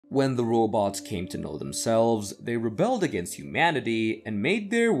When the robots came to know themselves, they rebelled against humanity and made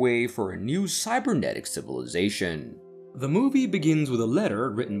their way for a new cybernetic civilization. The movie begins with a letter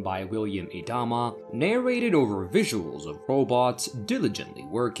written by William Adama, narrated over visuals of robots diligently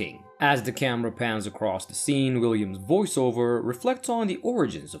working. As the camera pans across the scene, William's voiceover reflects on the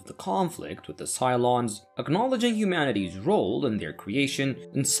origins of the conflict with the Cylons, acknowledging humanity's role in their creation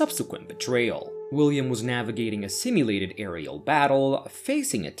and subsequent betrayal. William was navigating a simulated aerial battle,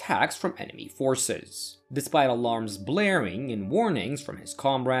 facing attacks from enemy forces. Despite alarms blaring and warnings from his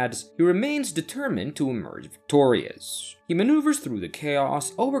comrades, he remains determined to emerge victorious. He maneuvers through the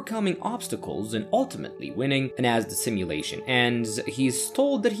chaos, overcoming obstacles and ultimately winning, and as the simulation ends, he is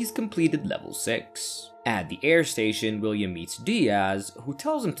told that he's completed level 6. At the air station, William meets Diaz, who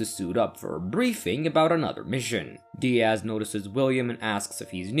tells him to suit up for a briefing about another mission. Diaz notices William and asks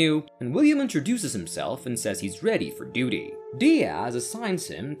if he's new, and William introduces himself and says he's ready for duty. Diaz assigns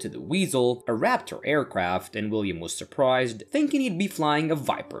him to the Weasel, a Raptor aircraft, and William was surprised, thinking he'd be flying a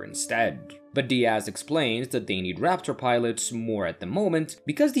Viper instead. But Diaz explains that they need Raptor pilots more at the moment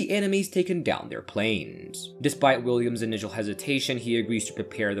because the enemy's taken down their planes. Despite William's initial hesitation, he agrees to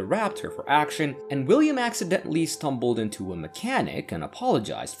prepare the Raptor for action, and William accidentally stumbled into a mechanic and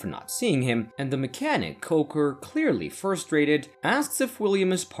apologized for not seeing him, and the mechanic, Coker, clearly frustrated, asks if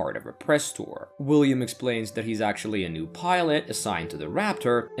William is part of a press tour. William explains that he's actually a new pilot assigned to the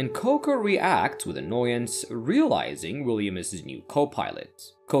Raptor, and Coker reacts with annoyance, realizing William is his new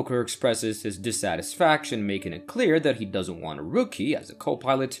co-pilot. Coker expresses his dissatisfaction, making it clear that he doesn't want a rookie as a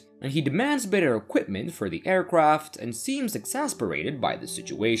co-pilot, and he demands better equipment for the aircraft and seems exasperated by the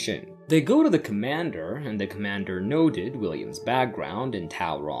situation. They go to the commander, and the commander noted William's background and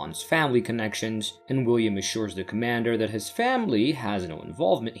Tauron's family connections, and William assures the commander that his family has no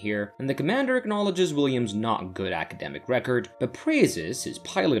involvement here, and the commander acknowledges William's not good academic record, but praises his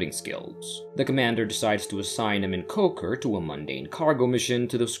piloting skills. The commander decides to assign him and Coker to a mundane cargo mission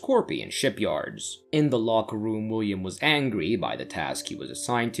to the Scorpion shipyards. In the locker room, William was angry by the task he was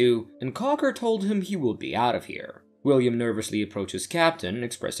assigned to, and Coker told him he will be out of here. William nervously approaches Captain,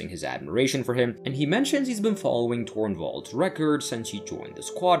 expressing his admiration for him, and he mentions he's been following Tornvald's record since he joined the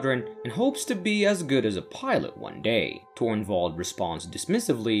squadron, and hopes to be as good as a pilot one day. Tornvald responds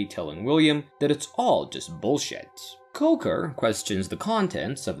dismissively, telling William that it's all just bullshit. Coker questions the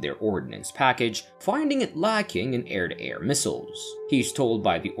contents of their ordnance package, finding it lacking in air-to-air missiles. He's told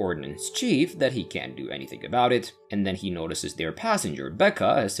by the ordnance chief that he can't do anything about it, and then he notices their passenger,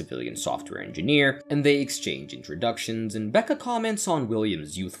 Becca, a civilian software engineer, and they exchange introductions, and Becca comments on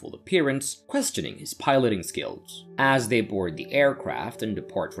William's youthful appearance, questioning his piloting skills. As they board the aircraft and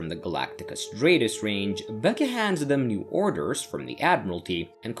depart from the Galactica Stratus range, Becca hands them new orders from the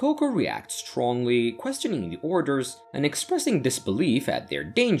Admiralty, and Coker reacts strongly, questioning the orders and expressing disbelief at their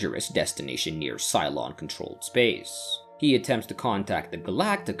dangerous destination near Cylon-controlled space. He attempts to contact the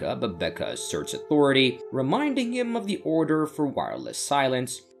Galactica, but Becca asserts authority, reminding him of the order for wireless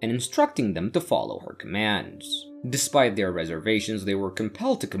silence and instructing them to follow her commands. Despite their reservations, they were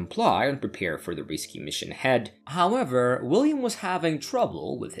compelled to comply and prepare for the risky mission ahead. However, William was having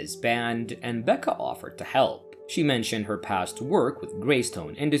trouble with his band, and Becca offered to help. She mentioned her past work with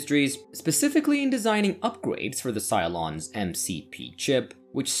Greystone Industries, specifically in designing upgrades for the Cylon's MCP chip,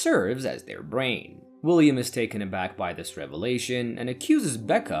 which serves as their brain. William is taken aback by this revelation and accuses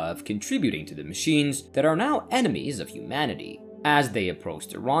Becca of contributing to the machines that are now enemies of humanity. As they approach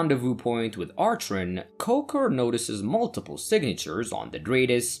the rendezvous point with Artron, Coker notices multiple signatures on the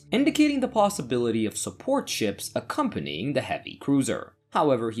Dratus, indicating the possibility of support ships accompanying the heavy cruiser.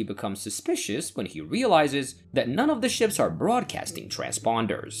 However, he becomes suspicious when he realizes that none of the ships are broadcasting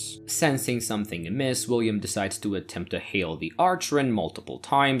transponders. Sensing something amiss, William decides to attempt to hail the Artron multiple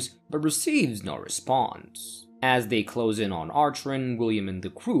times, but receives no response. As they close in on Artron, William and the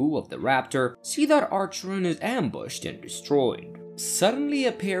crew of the Raptor see that Artron is ambushed and destroyed. Suddenly,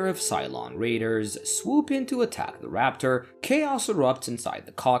 a pair of Cylon raiders swoop in to attack the Raptor. Chaos erupts inside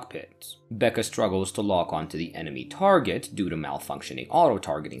the cockpit. Becca struggles to lock onto the enemy target due to malfunctioning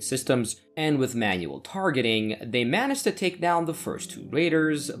auto-targeting systems, and with manual targeting, they manage to take down the first two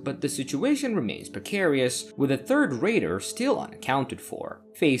raiders, but the situation remains precarious, with a third raider still unaccounted for.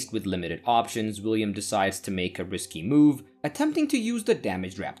 Faced with limited options, William decides to make a risky move, attempting to use the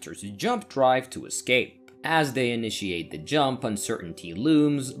damaged Raptor's jump drive to escape. As they initiate the jump, uncertainty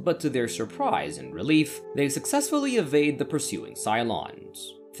looms, but to their surprise and relief, they successfully evade the pursuing Cylons.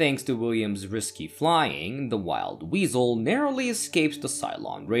 Thanks to William's risky flying, the Wild Weasel narrowly escapes the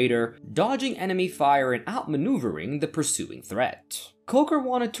Cylon raider, dodging enemy fire and outmaneuvering the pursuing threat. Coker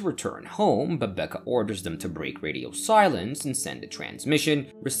wanted to return home, but Becca orders them to break radio silence and send a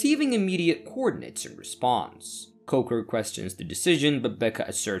transmission, receiving immediate coordinates in response. Coker questions the decision, but Becca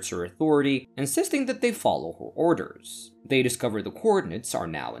asserts her authority, insisting that they follow her orders. They discover the coordinates are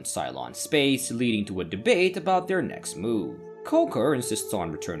now in Cylon space, leading to a debate about their next move. Coker insists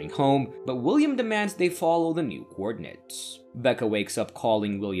on returning home, but William demands they follow the new coordinates. Becca wakes up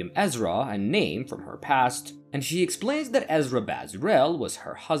calling William Ezra, a name from her past, and she explains that Ezra Bazrell was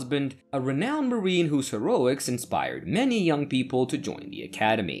her husband, a renowned Marine whose heroics inspired many young people to join the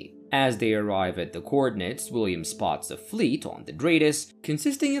Academy. As they arrive at the coordinates, William spots a fleet on the Dratus,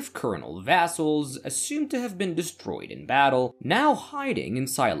 consisting of Colonel vassals assumed to have been destroyed in battle, now hiding in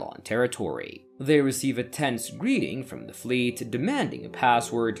Cylon territory. They receive a tense greeting from the fleet, demanding a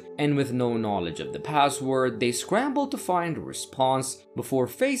password, and with no knowledge of the password, they scramble to find a response before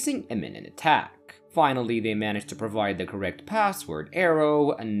facing imminent attack. Finally, they manage to provide the correct password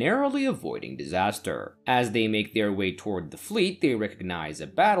arrow, narrowly avoiding disaster. As they make their way toward the fleet, they recognize a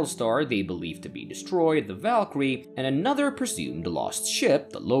battlestar they believe to be destroyed, the Valkyrie, and another presumed lost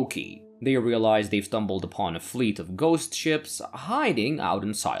ship, the Loki. They realize they've stumbled upon a fleet of ghost ships hiding out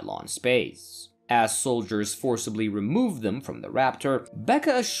in Cylon space. As soldiers forcibly remove them from the Raptor,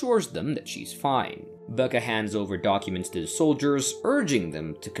 Becca assures them that she's fine. Becca hands over documents to the soldiers, urging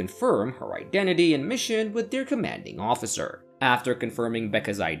them to confirm her identity and mission with their commanding officer. After confirming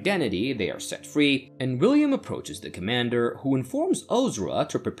Becca's identity, they are set free, and William approaches the commander, who informs Ozra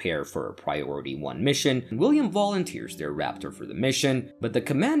to prepare for a Priority 1 mission. William volunteers their Raptor for the mission, but the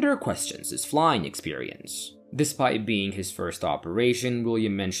commander questions his flying experience. Despite being his first operation,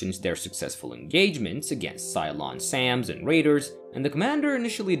 William mentions their successful engagements against Cylon SAMs and Raiders, and the commander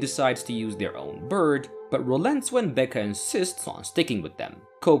initially decides to use their own bird, but relents when Becca insists on sticking with them.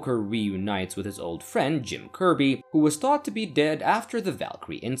 Coker reunites with his old friend Jim Kirby, who was thought to be dead after the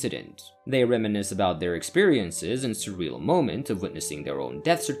Valkyrie incident. They reminisce about their experiences and surreal moment of witnessing their own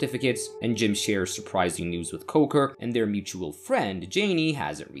death certificates, and Jim shares surprising news with Coker, and their mutual friend Janie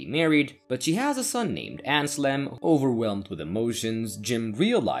hasn't remarried, but she has a son named Anselm. Overwhelmed with emotions, Jim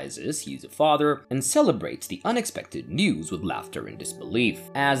realizes he's a father and celebrates the unexpected news with laughter and disbelief.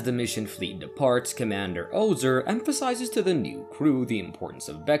 As the mission fleet departs, Commander Ozer emphasizes to the new crew the importance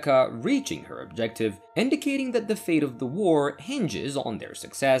of Becca reaching her objective, indicating that the fate of the war hinges on their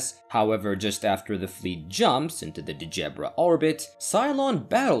success. However, just after the fleet jumps into the Degebra orbit, Cylon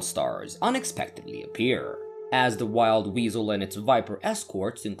battlestars unexpectedly appear. As the Wild Weasel and its Viper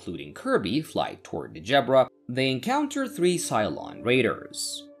escorts, including Kirby, fly toward Degebra, they encounter 3 Cylon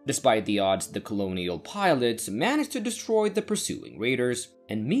raiders. Despite the odds, the Colonial pilots manage to destroy the pursuing raiders,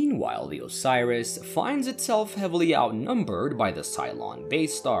 and meanwhile the Osiris finds itself heavily outnumbered by the Cylon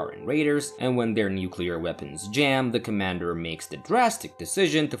base star and raiders, and when their nuclear weapons jam, the commander makes the drastic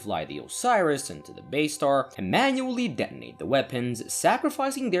decision to fly the Osiris into the base star and manually detonate the weapons,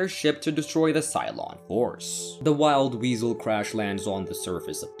 sacrificing their ship to destroy the Cylon force. The Wild Weasel crash lands on the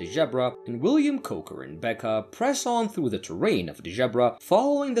surface of Degebra, and William, Coker, and Becca press on through the terrain of Degebra,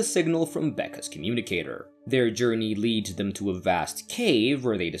 following the signal from Becca's communicator. Their journey leads them to a vast cave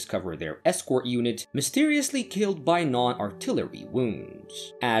where they discover their escort unit mysteriously killed by non-artillery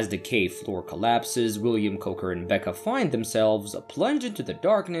wounds. As the cave floor collapses, William, Coker, and Becca find themselves plunged into the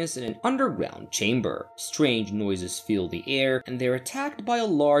darkness in an underground chamber. Strange noises fill the air, and they're attacked by a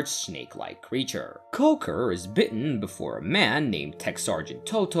large snake-like creature. Coker is bitten before a man named Tech Sergeant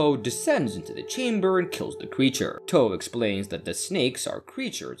Toto descends into the chamber and kills the creature. Toe explains that the snakes are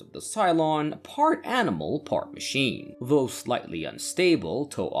creatures of the Cylon, part animal, part machine. Though slightly unstable,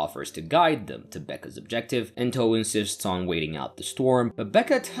 Toe offers to guide them to Becca's objective, and Toe insists on waiting out the storm, but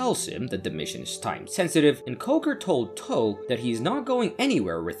Becca tells him that the mission is time sensitive, and Coker told Toe that he's not going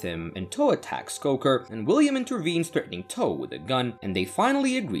anywhere with him, and Toe attacks Coker, and William intervenes, threatening Toe with a gun, and they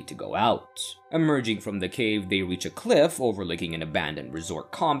finally agree to go out. Emerging from the cave, they reach a cliff overlooking an abandoned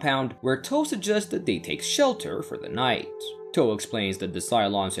resort compound, where Toe suggests that they take shelter for the night. Toe explains that the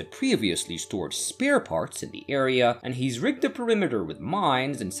Cylons had previously stored spare parts in the area, and he's rigged the perimeter with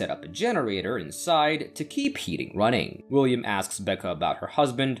mines and set up a generator inside to keep heating running. William asks Becca about her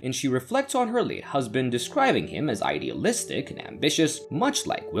husband, and she reflects on her late husband, describing him as idealistic and ambitious, much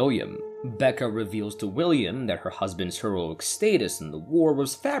like William. Becca reveals to William that her husband's heroic status in the war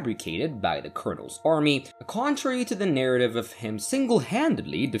was fabricated by the Colonel's army. Contrary to the narrative of him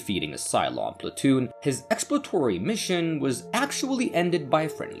single-handedly defeating a Cylon platoon, his exploratory mission was actually ended by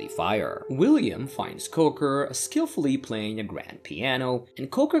friendly fire. William finds Coker skillfully playing a grand piano,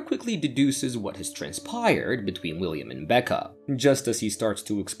 and Coker quickly deduces what has transpired between William and Becca. Just as he starts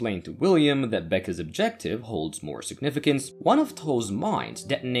to explain to William that Becca's objective holds more significance, one of To's mines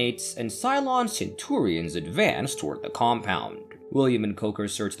detonates and Cylon Centurions advance toward the compound. William and Coker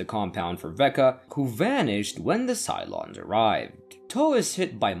search the compound for Becca, who vanished when the Cylons arrived. To is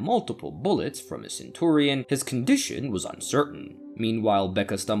hit by multiple bullets from a Centurion. His condition was uncertain. Meanwhile,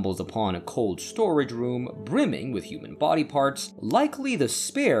 Becca stumbles upon a cold storage room brimming with human body parts, likely the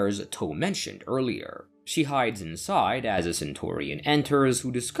spares To mentioned earlier. She hides inside as a Centurion enters,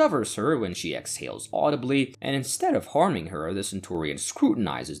 who discovers her when she exhales audibly, and instead of harming her, the Centurion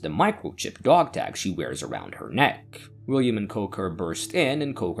scrutinizes the microchip dog tag she wears around her neck. William and Coker burst in,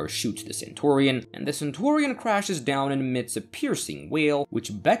 and Coker shoots the Centurion, and the Centurion crashes down and emits a piercing wail,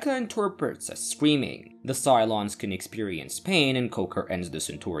 which Becca interprets as screaming. The Cylons can experience pain, and Coker ends the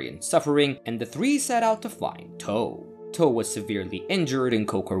Centurion's suffering, and the three set out to find To. To was severely injured and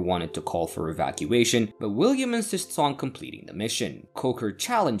Coker wanted to call for evacuation, but William insists on completing the mission. Coker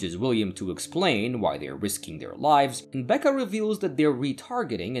challenges William to explain why they are risking their lives, and Becca reveals that they're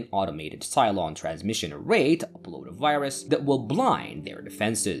retargeting an automated Cylon transmission array to upload a virus that will blind their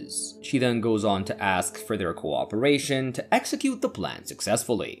defenses. She then goes on to ask for their cooperation to execute the plan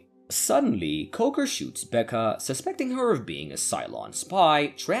successfully. Suddenly, Coker shoots Becca, suspecting her of being a Cylon spy,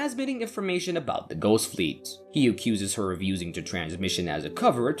 transmitting information about the Ghost Fleet. He accuses her of using the transmission as a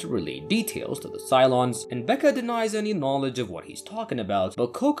cover to relay details to the Cylons, and Becca denies any knowledge of what he's talking about,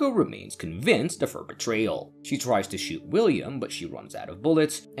 but Coker remains convinced of her betrayal. She tries to shoot William, but she runs out of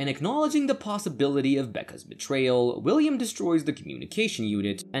bullets, and acknowledging the possibility of Becca's betrayal, William destroys the communication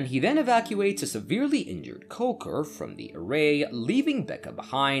unit, and he then evacuates a severely injured Coker from the array, leaving Becca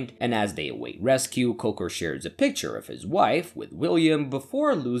behind, and as they await rescue, Coker shares a picture of his wife with William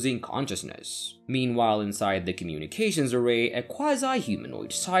before losing consciousness. Meanwhile, inside the communications array, a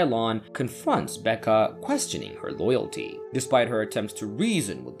quasi-humanoid Cylon confronts Becca, questioning her loyalty. Despite her attempts to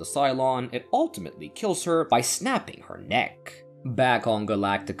reason with the Cylon, it ultimately kills her by snapping her neck. Back on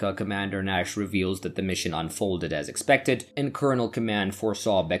Galactica, Commander Nash reveals that the mission unfolded as expected, and Colonel Command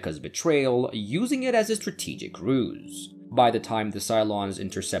foresaw Becca's betrayal, using it as a strategic ruse. By the time the Cylons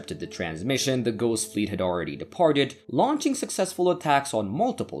intercepted the transmission, the Ghost Fleet had already departed, launching successful attacks on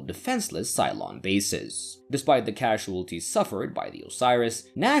multiple defenseless Cylon bases. Despite the casualties suffered by the Osiris,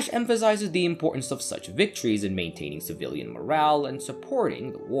 Nash emphasizes the importance of such victories in maintaining civilian morale and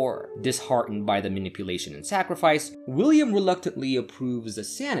supporting the war. Disheartened by the manipulation and sacrifice, William reluctantly approves a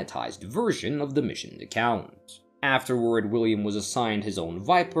sanitized version of the mission's account. Afterward, William was assigned his own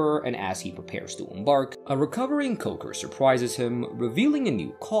Viper, and as he prepares to embark, a recovering Coker surprises him, revealing a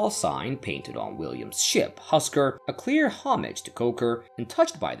new call sign painted on William's ship, Husker, a clear homage to Coker, and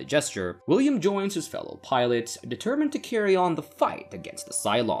touched by the gesture, William joins his fellow pilots, determined to carry on the fight against the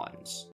Cylons.